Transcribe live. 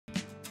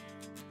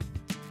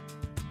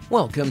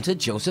Welcome to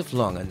Joseph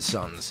Long &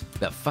 Sons,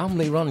 the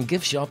family-run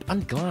gift shop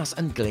and glass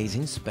and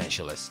glazing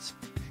specialists.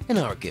 In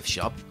our gift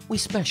shop, we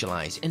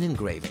specialise in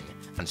engraving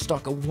and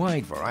stock a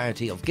wide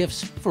variety of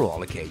gifts for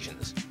all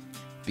occasions.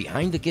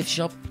 Behind the gift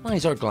shop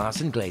lies our glass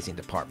and glazing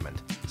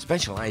department,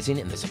 specialising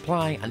in the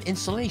supply and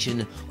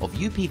installation of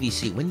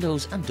UPVC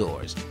windows and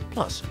doors,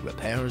 plus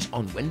repairs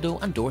on window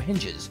and door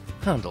hinges,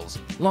 handles,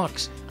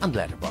 locks and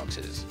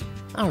letterboxes.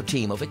 Our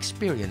team of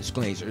experienced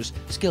glazers,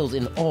 skilled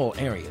in all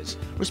areas,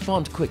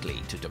 respond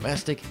quickly to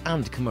domestic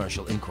and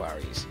commercial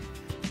inquiries.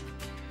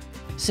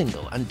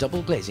 Single and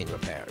double glazing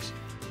repairs.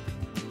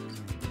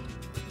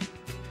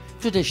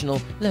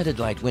 Traditional leaded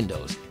light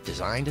windows,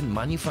 designed and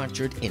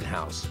manufactured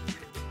in-house.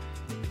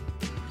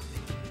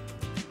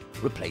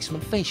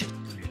 Replacement fascia,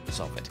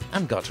 soffit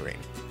and guttering.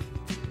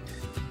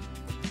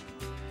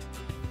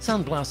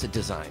 Sandblasted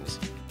designs.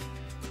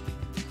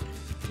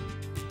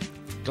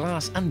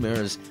 Glass and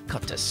mirrors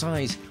cut to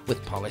size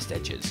with polished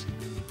edges.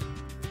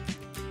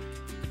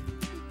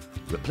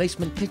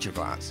 Replacement picture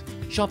glass,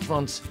 shop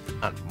fronts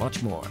and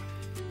much more.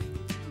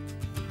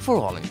 For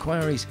all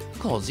inquiries,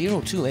 call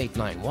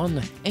 02891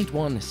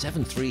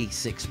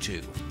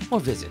 817362 or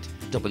visit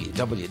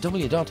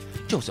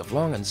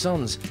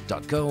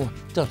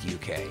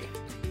www.josephlongandsons.co.uk.